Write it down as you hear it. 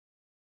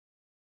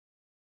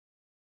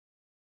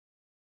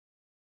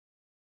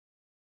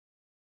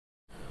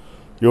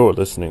You're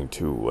listening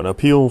to an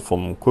appeal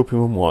from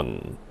Quopium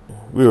 1.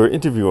 We are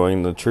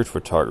interviewing the church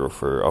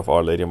photographer of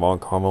Our Lady of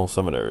Mount Carmel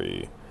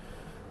Seminary.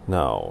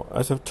 Now,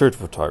 as a church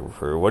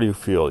photographer, what do you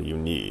feel you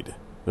need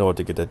in order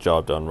to get that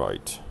job done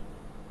right?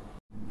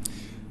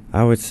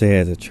 I would say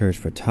as a church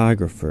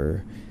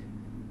photographer,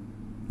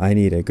 I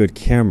need a good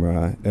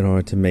camera in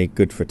order to make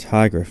good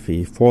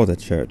photography for the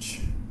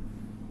church.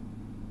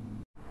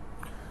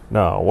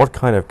 Now, what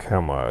kind of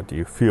camera do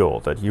you feel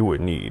that you would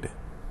need?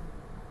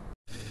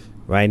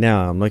 Right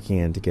now, I'm looking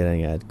into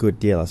getting a good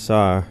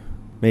DSLR,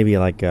 maybe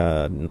like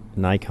a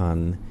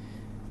Nikon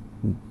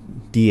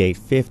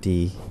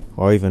D850,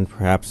 or even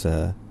perhaps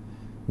a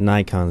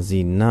Nikon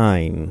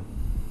Z9.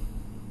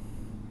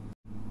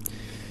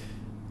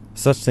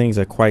 Such things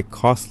are quite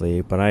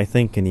costly, but I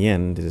think in the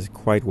end it is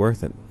quite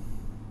worth it.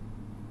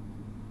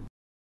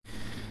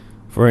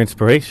 For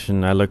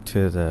inspiration, I look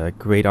to the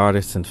great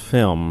artists in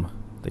film,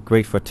 the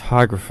great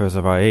photographers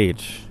of our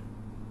age.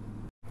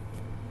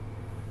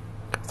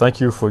 Thank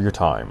you for your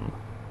time.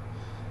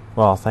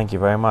 Well, thank you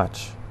very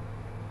much.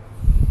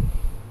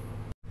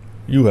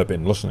 You have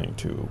been listening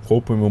to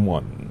Quopium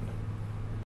 1.